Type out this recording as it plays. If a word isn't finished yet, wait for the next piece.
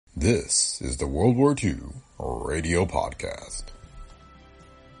This is the World War II Radio Podcast.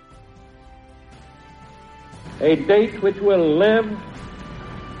 A date which will live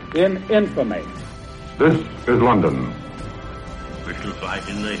in infamy. This is London. We shall fight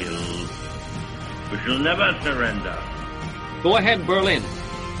in the hills. We shall never surrender. Go ahead, Berlin.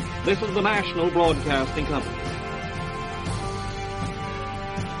 This is the National Broadcasting Company.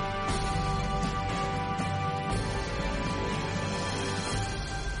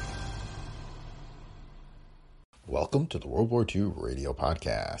 Welcome to the World War II Radio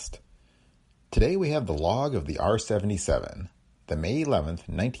Podcast. Today we have the log of the R-77, the May 11th,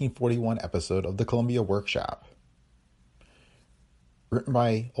 1941 episode of the Columbia Workshop. Written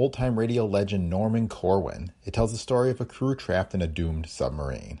by old-time radio legend Norman Corwin, it tells the story of a crew trapped in a doomed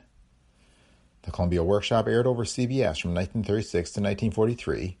submarine. The Columbia Workshop aired over CBS from 1936 to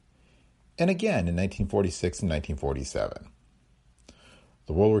 1943, and again in 1946 and 1947.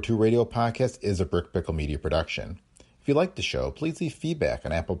 The World War II Radio Podcast is a Brick Pickle Media production. If you like the show, please leave feedback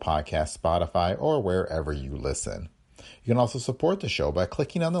on Apple Podcasts, Spotify, or wherever you listen. You can also support the show by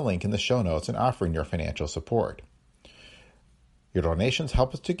clicking on the link in the show notes and offering your financial support. Your donations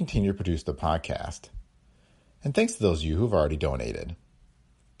help us to continue to produce the podcast. And thanks to those of you who've already donated.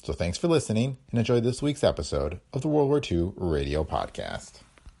 So thanks for listening, and enjoy this week's episode of the World War II Radio Podcast.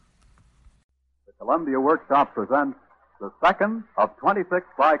 The Columbia Workshop presents the second of 26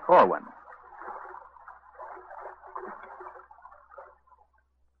 by Corwin.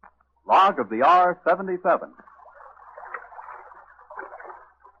 Log of the R-77.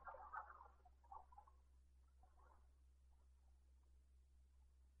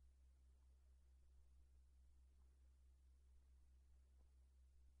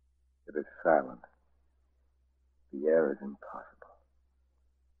 It is silent. The air is impossible.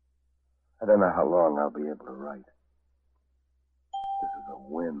 I don't know how long I'll be able to write. This is a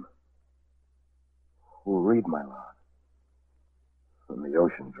whim. Who'll read my log? When the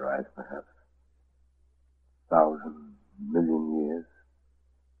ocean dries, perhaps. 1,000 million years.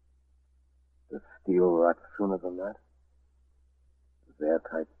 Does steel rot sooner than that? Does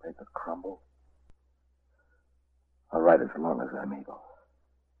airtight paper crumble? I'll write as long as I'm able.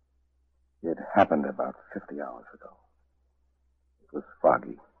 It happened about 50 hours ago. It was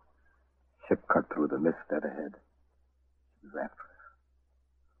foggy. Ship cut through the mist dead ahead. She was after us.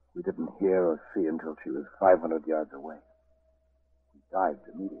 We didn't hear or see until she was 500 yards away. We dived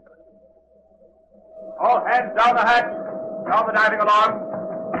immediately. All hands down the hatch. Down the diving alarm.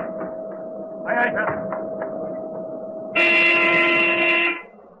 Aye, aye, sir.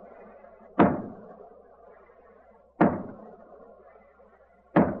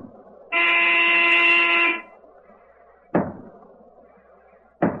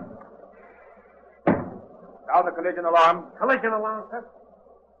 Down the collision alarm. Collision alarm, sir.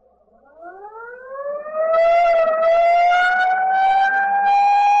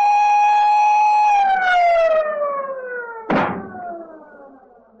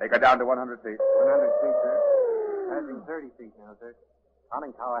 Take her down to 100 feet. 100 feet, sir. Passing 30 feet now, sir.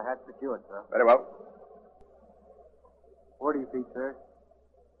 Conning tower hatch secured, sir. Very well. 40 feet, sir.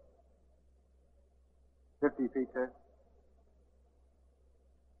 50 feet, sir.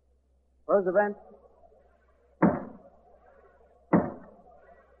 Close the vent.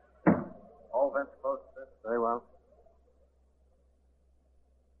 All vents closed, sir. Very well.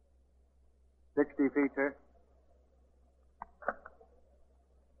 60 feet, sir.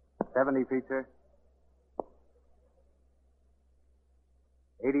 70 feet, sir.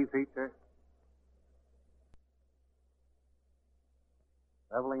 80 feet, sir.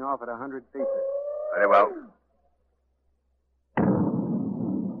 Leveling off at 100 feet, sir. Very well.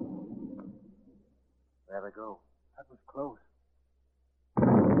 There we go. That was close.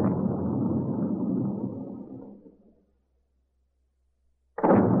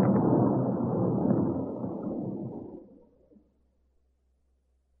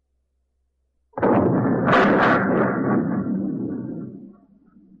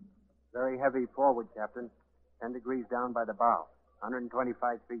 Very heavy forward, Captain. 10 degrees down by the bow.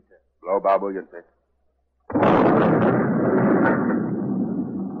 125 feet, sir. Low bow buoyancy.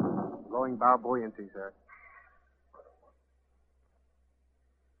 Blowing bow buoyancy, sir.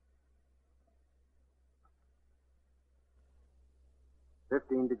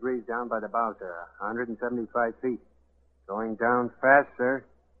 $15 degrees down by the bow, sir. 175 feet. Going down fast, sir.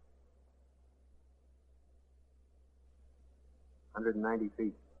 190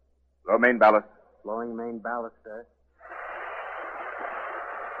 feet. Low main ballast. Blowing main ballast, sir.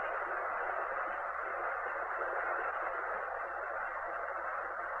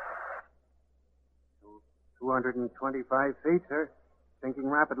 225 feet, sir. Sinking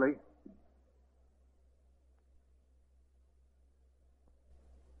rapidly.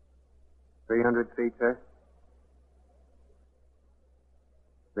 $300 feet, sir.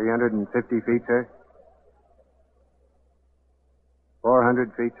 350 feet, sir.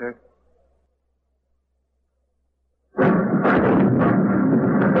 400 feet, sir.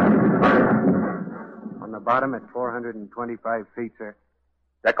 On the bottom at 425 feet, sir.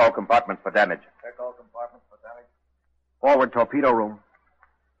 Check all compartments for damage. Forward torpedo room.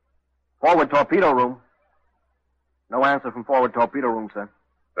 Forward torpedo room. No answer from forward torpedo room, sir.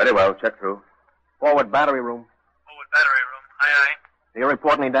 Very well. Check through. Forward battery room. Forward battery room. Aye, aye. Do you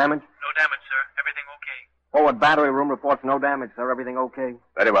report any damage? No damage, sir. Everything okay. Forward battery room reports no damage, sir. Everything okay.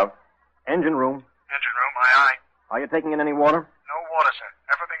 Very well. Engine room. Engine room. Aye, aye. Are you taking in any water? No water, sir.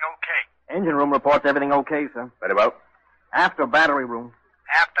 Everything okay. Engine room reports everything okay, sir. Very well. After battery room.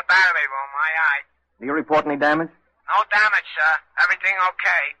 After battery room. Aye, aye. Do you report any damage? No damage, sir. Everything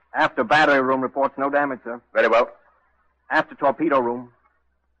okay. After battery room reports no damage, sir. Very well. After torpedo room.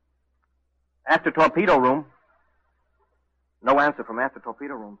 After torpedo room. No answer from after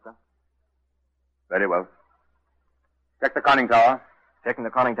torpedo room, sir. Very well. Check the conning tower. Checking the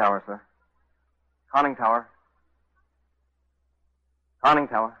conning tower, sir. Conning tower. Conning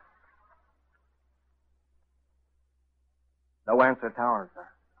tower. No answer tower, sir.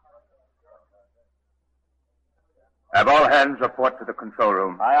 Have all hands report to the control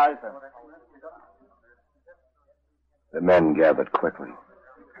room. Aye, aye, sir. The men gathered quickly.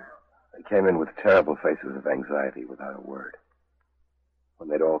 They came in with terrible faces of anxiety without a word. When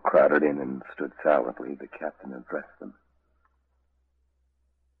they'd all crowded in and stood silently, the captain addressed them.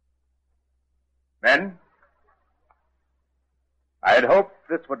 Men, I had hoped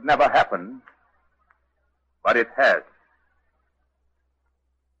this would never happen, but it has.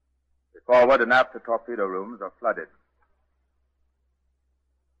 The forward and after torpedo rooms are flooded.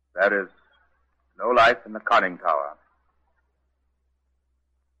 There is no life in the conning tower.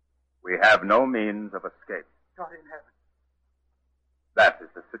 We have no means of escape. God in heaven. That is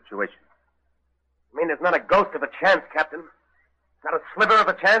the situation. You mean there's not a ghost of a chance, Captain? Not a sliver of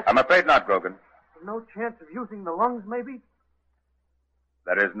a chance? I'm afraid not, Grogan. No chance of using the lungs, maybe?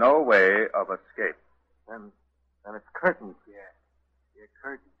 There is no way of escape. Then it's curtains. Yeah,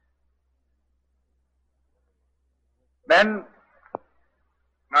 curtains. Men,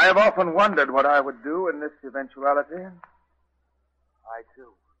 I have often wondered what I would do in this eventuality. I,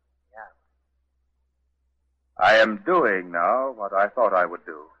 too. I am doing now what I thought I would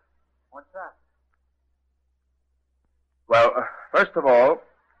do. What's that? Well, first of all,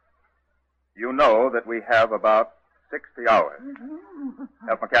 you know that we have about 60 hours.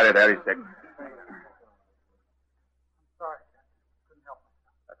 Help McCarry there, he's sick. I'm sorry. Couldn't help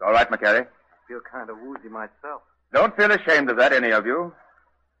myself. That's all right, McCarry. I feel kind of woozy myself. Don't feel ashamed of that, any of you.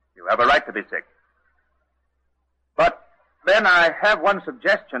 You have a right to be sick. But then I have one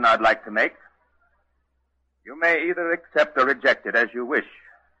suggestion I'd like to make. You may either accept or reject it as you wish.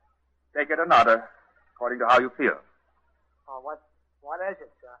 Take it or not, according to how you feel. Oh, what is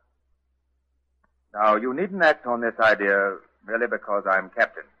it, sir? Now, you needn't act on this idea merely because I'm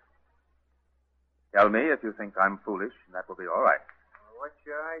captain. Tell me if you think I'm foolish, and that will be all right. What's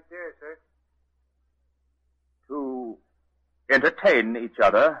your idea, sir? To entertain each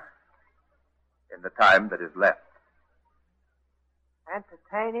other in the time that is left.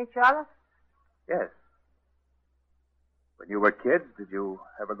 Entertain each other? Yes. When you were kids, did you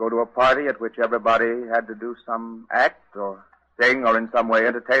ever go to a party at which everybody had to do some act or sing or in some way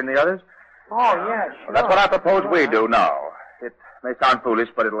entertain the others? Oh, yeah, sure. Well, that's what I propose we do now. It may sound foolish,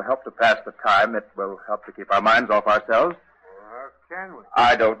 but it'll help to pass the time. It will help to keep our minds off ourselves. Well, can we?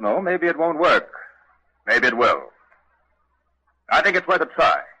 I don't know. Maybe it won't work. Maybe it will. I think it's worth a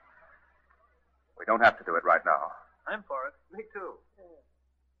try. We don't have to do it right now. I'm for it. Me too.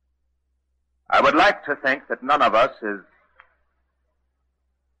 I would like to think that none of us is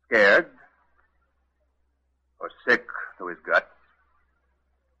scared or sick to his guts.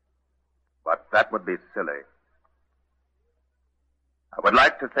 But that would be silly. I would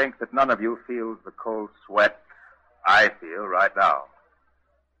like to think that none of you feels the cold sweat I feel right now.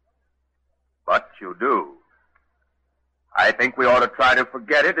 But you do. I think we ought to try to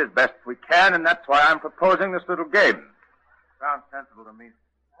forget it as best we can, and that's why I'm proposing this little game. Sounds sensible to me.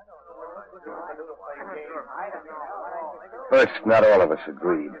 First, not all of us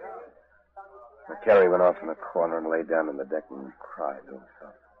agreed. McCarry went off in a corner and lay down on the deck and cried to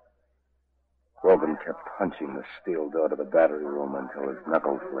himself. Grogan kept punching the steel door to the battery room until his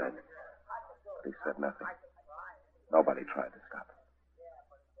knuckles bled. But he said nothing. Nobody tried to stop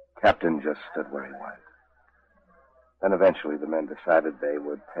him. Captain just stood where he was. Then eventually the men decided they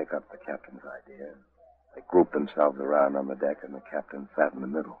would take up the captain's idea. They grouped themselves around on the deck, and the captain sat in the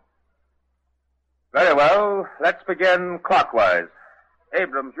middle. Very well. Let's begin clockwise.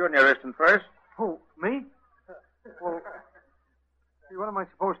 Abrams, you're nearest and first. Who, me? Well, see, what am I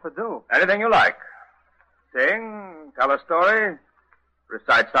supposed to do? Anything you like. Sing, tell a story,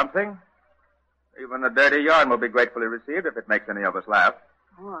 recite something. Even a dirty yarn will be gratefully received if it makes any of us laugh.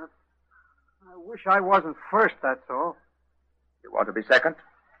 Well, I wish I wasn't first, that's all. You want to be second?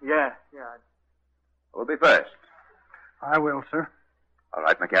 Yeah. Who'll be first? I will, sir. All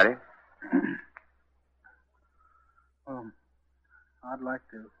right, McCarry. I'd like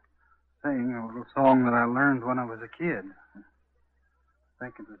to sing a little song that I learned when I was a kid. I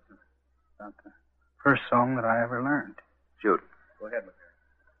think it was about the first song that I ever learned. Shoot. Go ahead,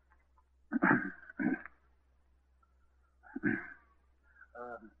 McCarry.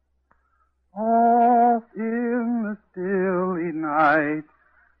 Off in the stilly night,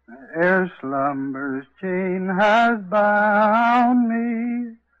 ere slumber's chain has bound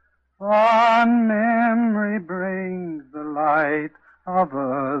me, fond memory brings the light of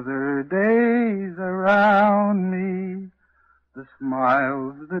other days around me. The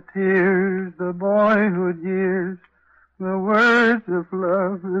smiles, the tears, the boyhood years, the words of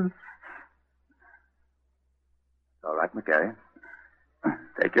love. All right, McCarry.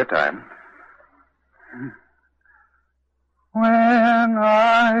 Take your time. When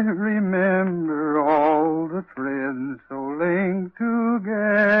I remember all the friends so linked together,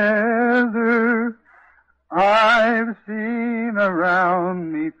 I've seen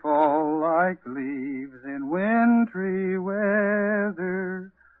around me fall like leaves in wintry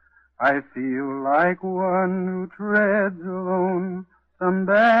weather. I feel like one who treads alone some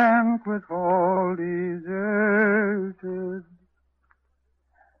banquet hall deserted.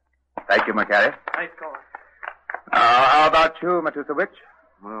 Thank you, McCarry. Nice going. How about you, Methuselah?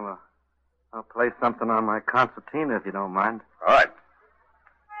 Well, I'll play something on my concertina, if you don't mind. All right.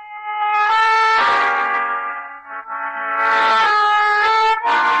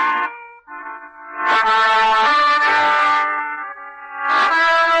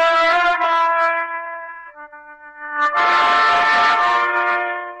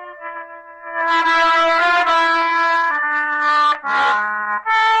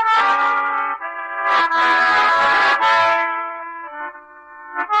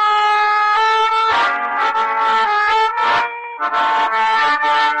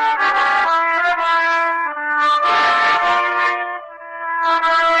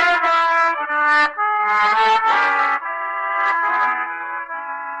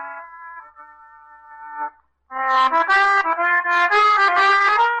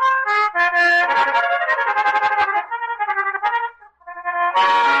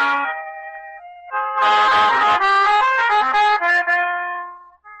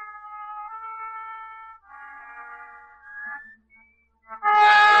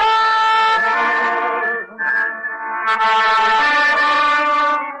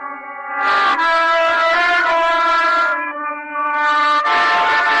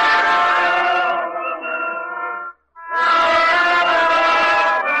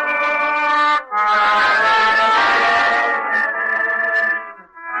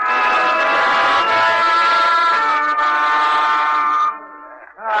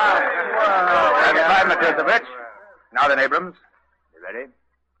 Now then, Abrams. You ready?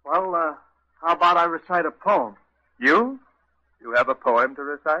 Well, how about I recite a poem? You? You have a poem to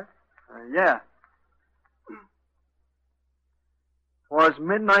recite? Yeah. 'Twas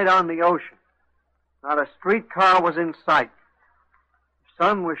midnight on the ocean. Not a streetcar was in sight. The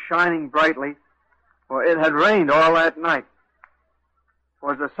sun was shining brightly, for it had rained all that night.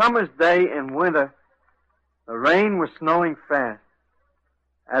 'Twas a summer's day in winter. The rain was snowing fast.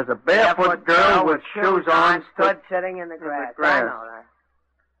 As a barefoot girl with shoes on stood sitting in the grass. I know that.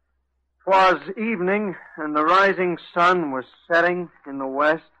 'Twas evening, and the rising sun was setting in the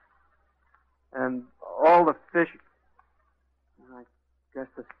west, and all the fish... I guess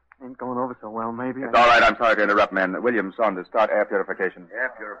this ain't going over so well, maybe. It's all right. I'm sorry to interrupt, men. William Saunders, start air purification.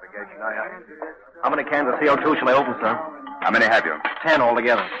 Air purification, How many cans of CO2 shall I open, sir? How many have you? 10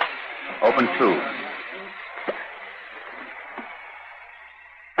 altogether. Open 2.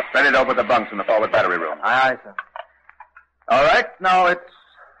 Spread it over the bunks in the forward battery room. Aye, sir. All right. Now it's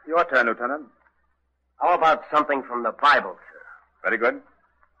your turn, Lieutenant. How about something from the Bible, sir? Very good.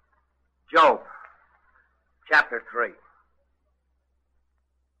 Job, chapter 3.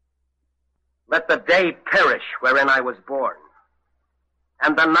 Let the day perish wherein I was born,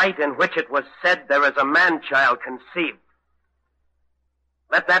 and the night in which it was said there is a man-child conceived.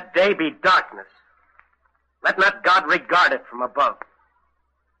 Let that day be darkness, Let not God regard it from above.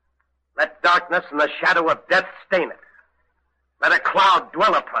 Let darkness and the shadow of death stain it. Let a cloud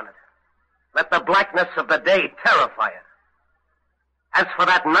dwell upon it. Let the blackness of the day terrify it. As for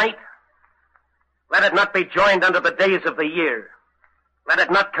that night, let it not be joined unto the days of the year. Let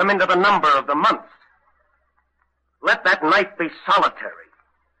it not come into the number of the months. Let that night be solitary.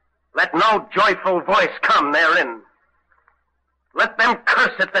 Let no joyful voice come therein. Let them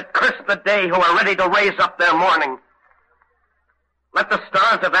curse it that curse the day who are ready to raise up their morning. Let the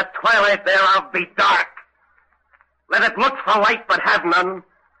stars of that twilight thereof be dark. Let it look for light but have none.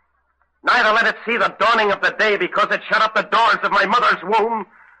 Neither let it see the dawning of the day because it shut up the doors of my mother's womb,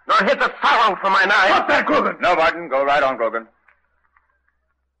 nor hid the sorrow from mine eyes. Stop that, Grogan! No, Martin, go right on, Grogan.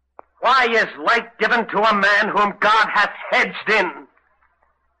 Why is light given to a man whom God hath hedged in?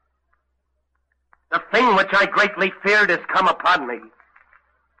 The thing which I greatly feared is come upon me,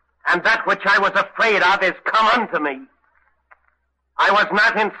 and that which I was afraid of is come unto me. I was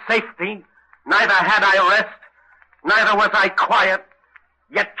not in safety, neither had I rest, neither was I quiet,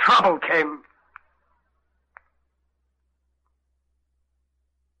 yet trouble came.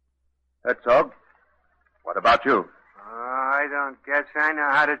 Herzog, what about you? I don't guess I know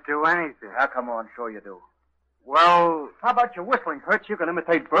how to do anything. Come on, sure you do. Well... How about your whistling, Hertz? You can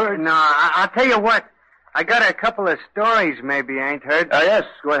imitate birds. No, I'll tell you what. I got a couple of stories maybe you ain't heard. Yes,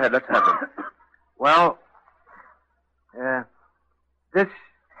 go ahead. Let's have them. Well, this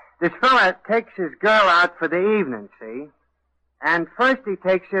fella takes his girl out for the evening, see? And first he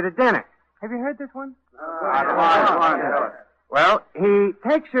takes her to dinner. Have you heard this one? Well, he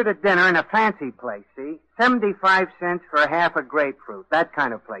takes her to dinner in a fancy place, see? 75 cents for half a grapefruit, that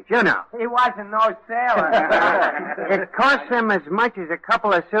kind of place, you know. He wasn't no sailor. It costs him as much as a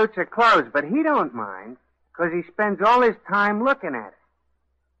couple of suits of clothes, but he don't mind, because he spends all his time looking at it.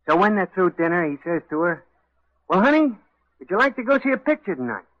 So when they're through dinner, he says to her, "Well, honey, would you like to go see a picture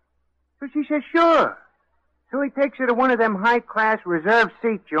tonight?" So she says, "Sure." So he takes her to one of them high-class reserved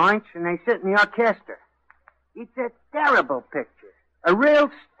seat joints, and they sit in the orchestra. It's a terrible picture. A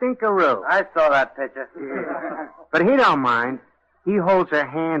real stinkeroo. I saw that picture. But he don't mind. He holds her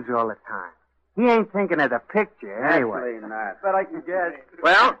hands all the time. He ain't thinking of the picture, anyway. Actually not. But I can guess.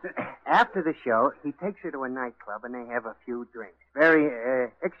 Well, after the show, he takes her to a nightclub, and they have a few drinks. Very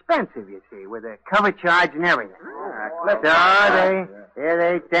expensive, you see, with a cover charge and everything. So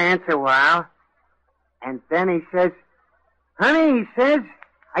they dance a while. And then he says, "Honey," he says,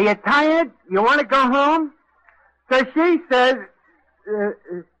 "are you tired? You want to go home?" So she says,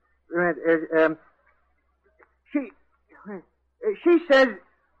 she says,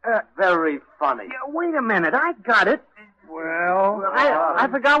 very funny. Yeah, wait a minute, I got it. Well, I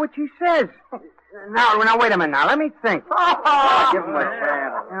forgot what she says. Now, wait a minute now, let me think. Give him a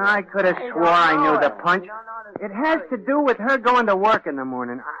chance. I could have swore I knew the punch. It has to do with her going to work in the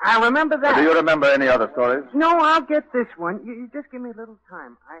morning. I remember that. Do you remember any other stories? No, I'll get this one. You just give me a little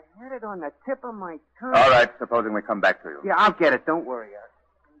time. I had it on the tip of my tongue. All right, supposing we come back to you. Yeah, I'll get it. Don't worry.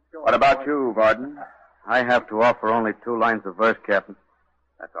 What about you, Varden? I have to offer only 2 lines of verse, Captain.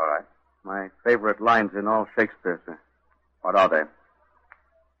 That's all right. My favorite lines in all Shakespeare, sir. What are they?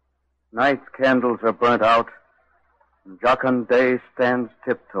 Night's candles are burnt out, and jocund day stands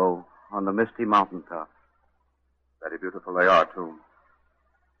tiptoe on the misty mountaintop. Very beautiful they are, too.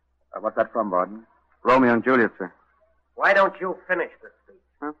 What's that from, Varden? Romeo and Juliet, sir. Why don't you finish the speech?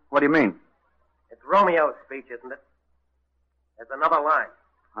 Huh? What do you mean? It's Romeo's speech, isn't it? There's another line.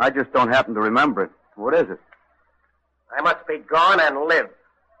 I just don't happen to remember it. What is it? I must be gone and live,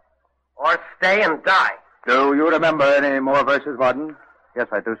 or stay and die. Do you remember any more verses, Varden?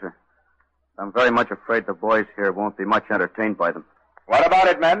 Yes, I do, sir. I'm very much afraid the boys here won't be much entertained by them. What about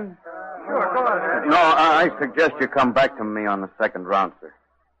it, men? Sure, go on. No, I suggest you come back to me on the second round, sir.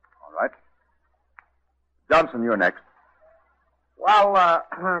 All right. Johnson, you're next. Well,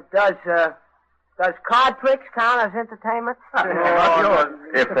 does card tricks count as entertainment?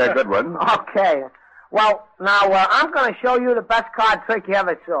 If they're good ones. Okay. Well, now, I'm going to show you the best card trick you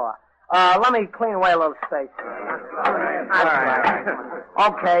ever saw. Let me clean away a little space. All right.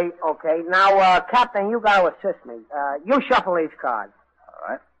 Okay. Now, Captain, you got to assist me. You shuffle these cards. All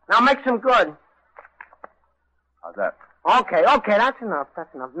right. Now, make some good. How's that? Okay, that's enough.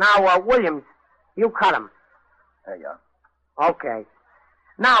 Now, Williams, you cut them. There you are. Okay.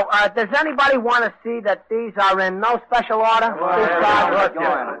 Now, does anybody want to see that these are in no special order?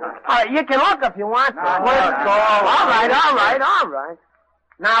 You can look if you want. All right.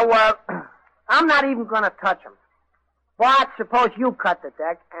 Now, I'm not even going to touch them. Bart, suppose you cut the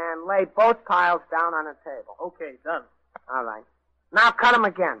deck and lay both piles down on the table. Okay, done. All right. Now cut them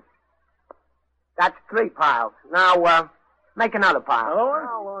again. That's 3 piles. Now, make another pile.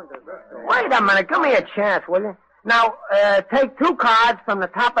 How long does this go? Wait a minute. Give me a chance, will you? Now, take 2 cards from the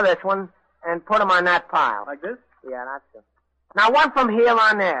top of this one and put them on that pile. Like this? Yeah, that's it. Now, one from here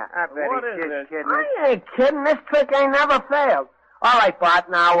on there. I bet what is this? Kidding. I ain't kidding. This trick ain't never failed. All right, Bart.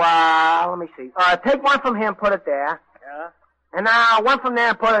 Now, let me see. Take one from here and put it there. Yeah? And now, one from there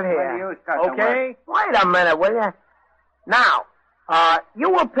and put it here. Okay. Wait a minute, will you? Now, you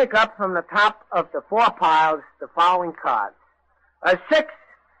will pick up from the top of the 4 piles the following cards. A 6,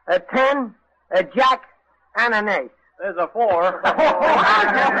 a 10, a jack, and an ace. There's a 4. Hey,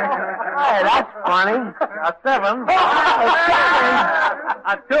 that's funny. A 7.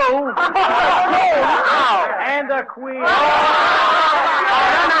 A 2. And a queen. I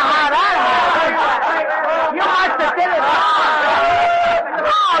don't know how that happened. You must have did it.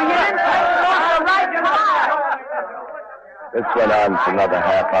 No, you didn't take it off the right card. This went on for another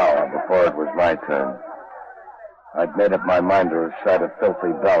half hour before it was my turn. I'd made up my mind to recite a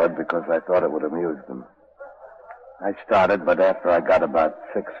filthy ballad because I thought it would amuse them. I started, but after I got about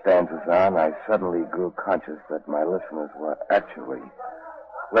 6 stanzas on, I suddenly grew conscious that my listeners were actually,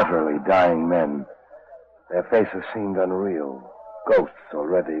 literally dying men. Their faces seemed unreal, ghosts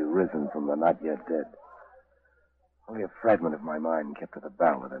already risen from the not yet dead. Only a fragment of my mind kept to the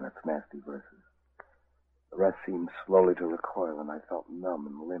ballad and its nasty verses. The rest seemed slowly to recoil, and I felt numb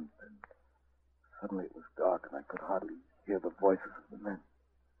and limp, and suddenly it was dark, and I could hardly hear the voices of the men.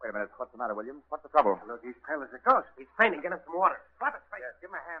 Wait a minute. What's the matter, William? What's the trouble? Look, he's pale as a ghost. He's fainting. Get him some water. Slap his face. Yeah,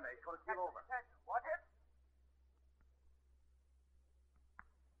 give him a hand. He's going to keel over. What?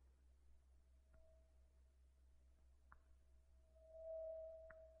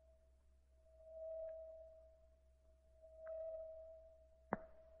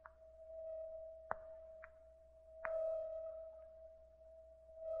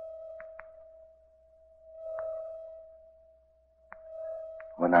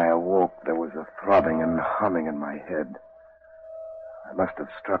 When I awoke, there was a throbbing and humming in my head. I must have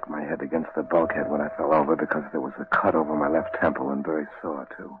struck my head against the bulkhead when I fell over because there was a cut over my left temple and very sore,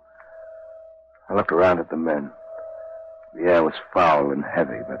 too. I looked around at the men. The air was foul and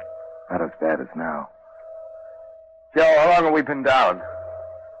heavy, but not as bad as now. Joe, how long have we been down?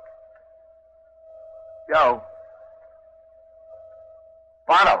 Joe.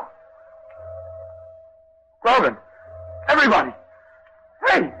 Barno. Grogan. Everybody.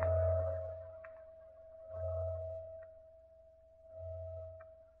 Hey!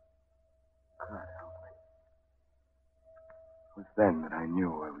 God help me. It was then that I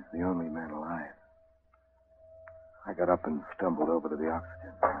knew I was the only man alive. I got up and stumbled over to the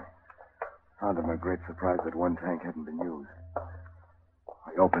oxygen. I found to my great surprise that one tank hadn't been used.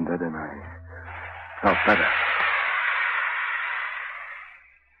 I opened it and I felt better.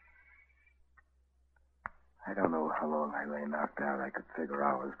 I don't know how long I lay knocked out. I could figure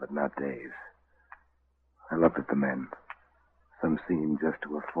hours, but not days. I looked at the men. Some seemed just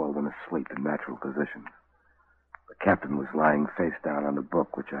to have fallen asleep in natural positions. The captain was lying face down on a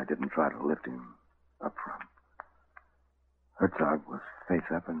book, which I didn't try to lift him up from. Herzog was face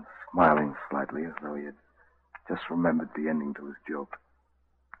up and smiling slightly as though he had just remembered the ending to his joke.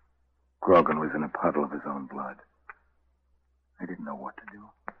 Grogan was in a puddle of his own blood. I didn't know what to do.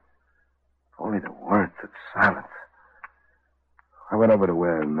 Only the words of silence. I went over to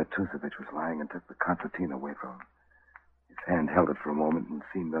where Matusevich was lying and took the concertina away from him. His hand held it for a moment and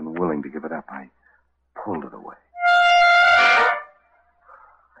seemed unwilling to give it up. I pulled it away. I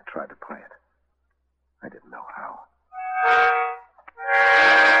tried to play it. I didn't know how.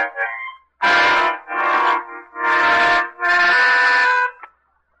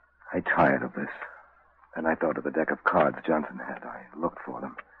 I tired of this. Then I thought of the deck of cards Johnson had. I looked for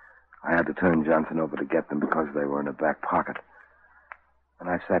them. I had to turn Johnson over to get them because they were in a back pocket. And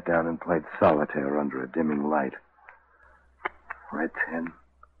I sat down and played solitaire under a dimming light. Red 10,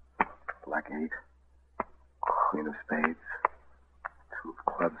 black 8, queen of spades, 2 of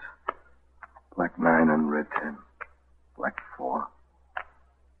clubs, black 9 on red 10, black 4,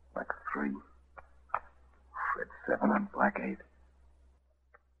 black 3, red 7 on black 8.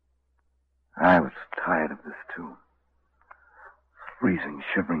 I was tired of this, too. Freezing,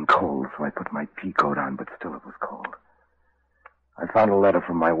 shivering cold, so I put my pea coat on, but still it was cold. I found a letter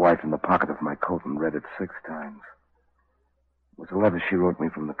from my wife in the pocket of my coat and read it 6 times. It was a letter she wrote me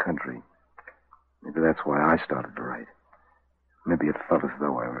from the country. Maybe that's why I started to write. Maybe it felt as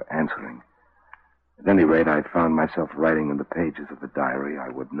though I were answering. At any rate, I found myself writing in the pages of the diary I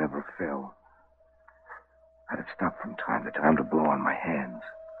would never fill. I'd have stopped from time to time to blow on my hands.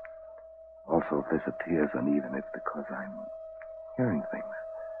 Also, if this appears uneven, it's because I'm hearing things.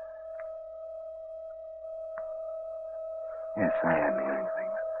 Yes, I am hearing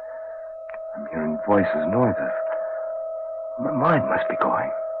things. I'm hearing voices, noises. My mind must be going.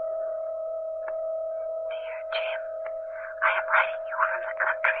 Dear Jim, I am writing you from the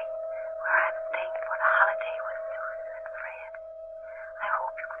country, where I'm staying for the holiday with Susan and Fred. I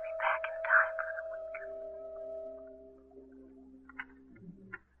hope you will be back in time for the week.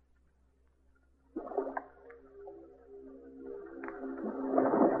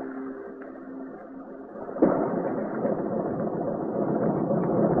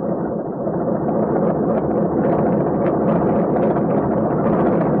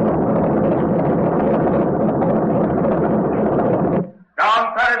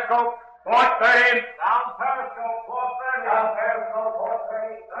 Down periscope, 430. Down periscope, 430. Down periscope,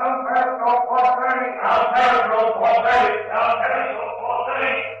 430. Down periscope, 430. Down periscope, 430. Down periscope,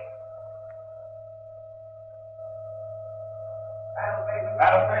 430. Battle station,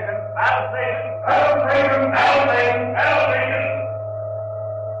 battle station, battle station, battle station, battle station, battle station.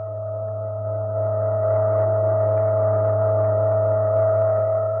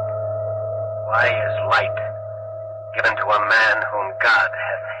 Why is light given to a man whom God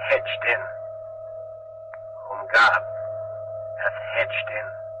hath hedged in? Whom God hath hedged in.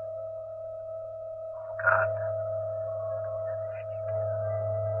 Whom God hath hedged in.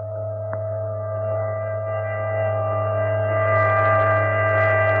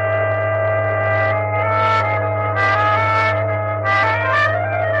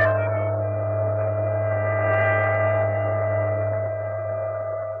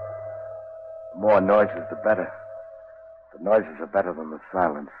 The more noises, the better. The noises are better than the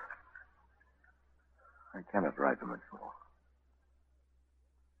silence. I cannot write them at all.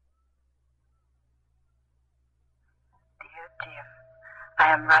 Dear Jim,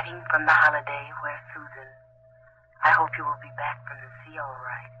 I am writing from the holiday where Susan. I hope you will be back from the sea all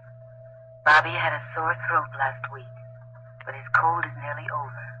right. Bobby had a sore throat last week, but his cold is nearly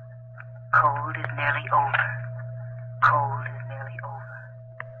over. Cold is nearly over. Cold is nearly over.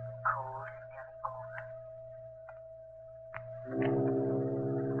 Cold is nearly over.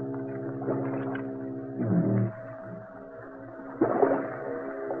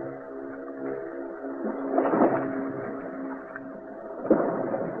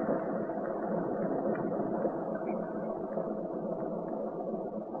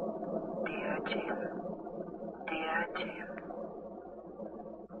 Dear Jim, dear Jim.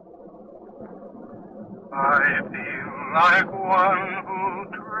 I feel like one who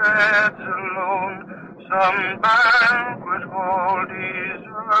treads alone some banquet hall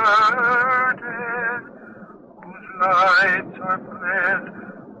deserted, whose lights are fled,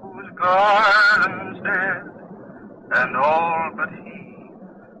 whose gardens dead, and all but he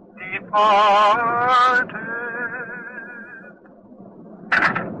departed.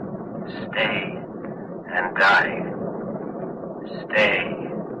 Stay and die. Stay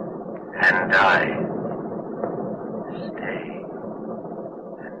and die. Stay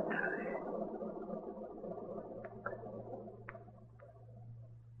and die.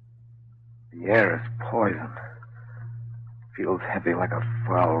 The air is poison. Feels heavy like a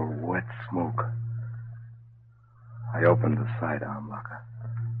foul, wet smoke. I opened the sidearm locker.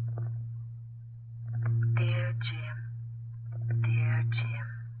 Dear Jim, dear Jim,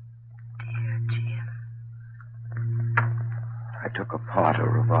 dear Jim. I took apart a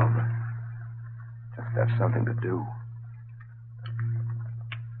revolver. Just have something to do.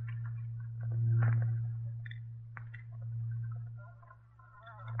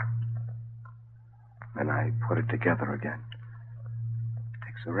 Then I put it together again. It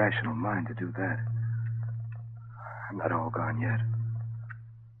takes a rational mind to do that. I'm not all gone yet.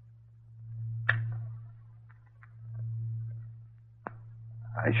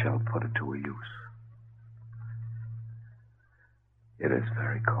 I shall put it to a use. It is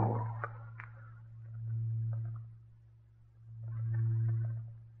very cold.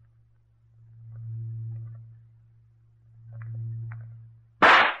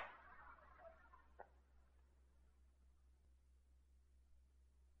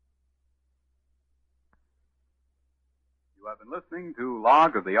 You have been listening to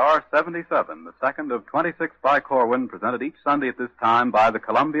Log of the R-77, the second of 26 by Corwin, presented each Sunday at this time by the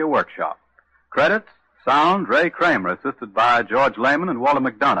Columbia Workshop. Credits, sound, Ray Kramer, assisted by George Lehman and Walter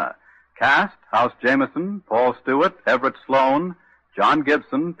McDonough. Cast, House Jameson, Paul Stewart, Everett Sloan, John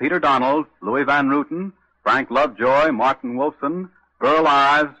Gibson, Peter Donald, Louis Van Ruten, Frank Lovejoy, Martin Wolfson, Burl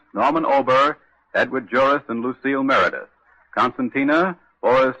Ives, Norman Ober, Edward Juris, and Lucille Meredith. Constantina,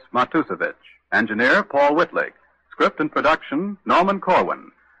 Boris Matusevich. Engineer, Paul Whitlick. Script and production, Norman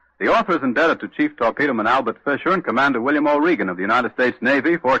Corwin. The author is indebted to Chief Torpedoman Albert Fisher and Commander William O. Regan of the United States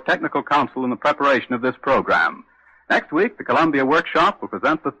Navy for technical counsel in the preparation of this program. Next week, the Columbia Workshop will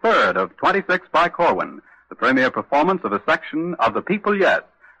present the third of 26 by Corwin, the premiere performance of a section of The People Yet,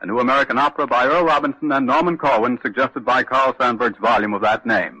 a new American opera by Earl Robinson and Norman Corwin, suggested by Carl Sandburg's volume of that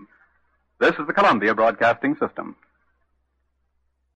name. This is the Columbia Broadcasting System.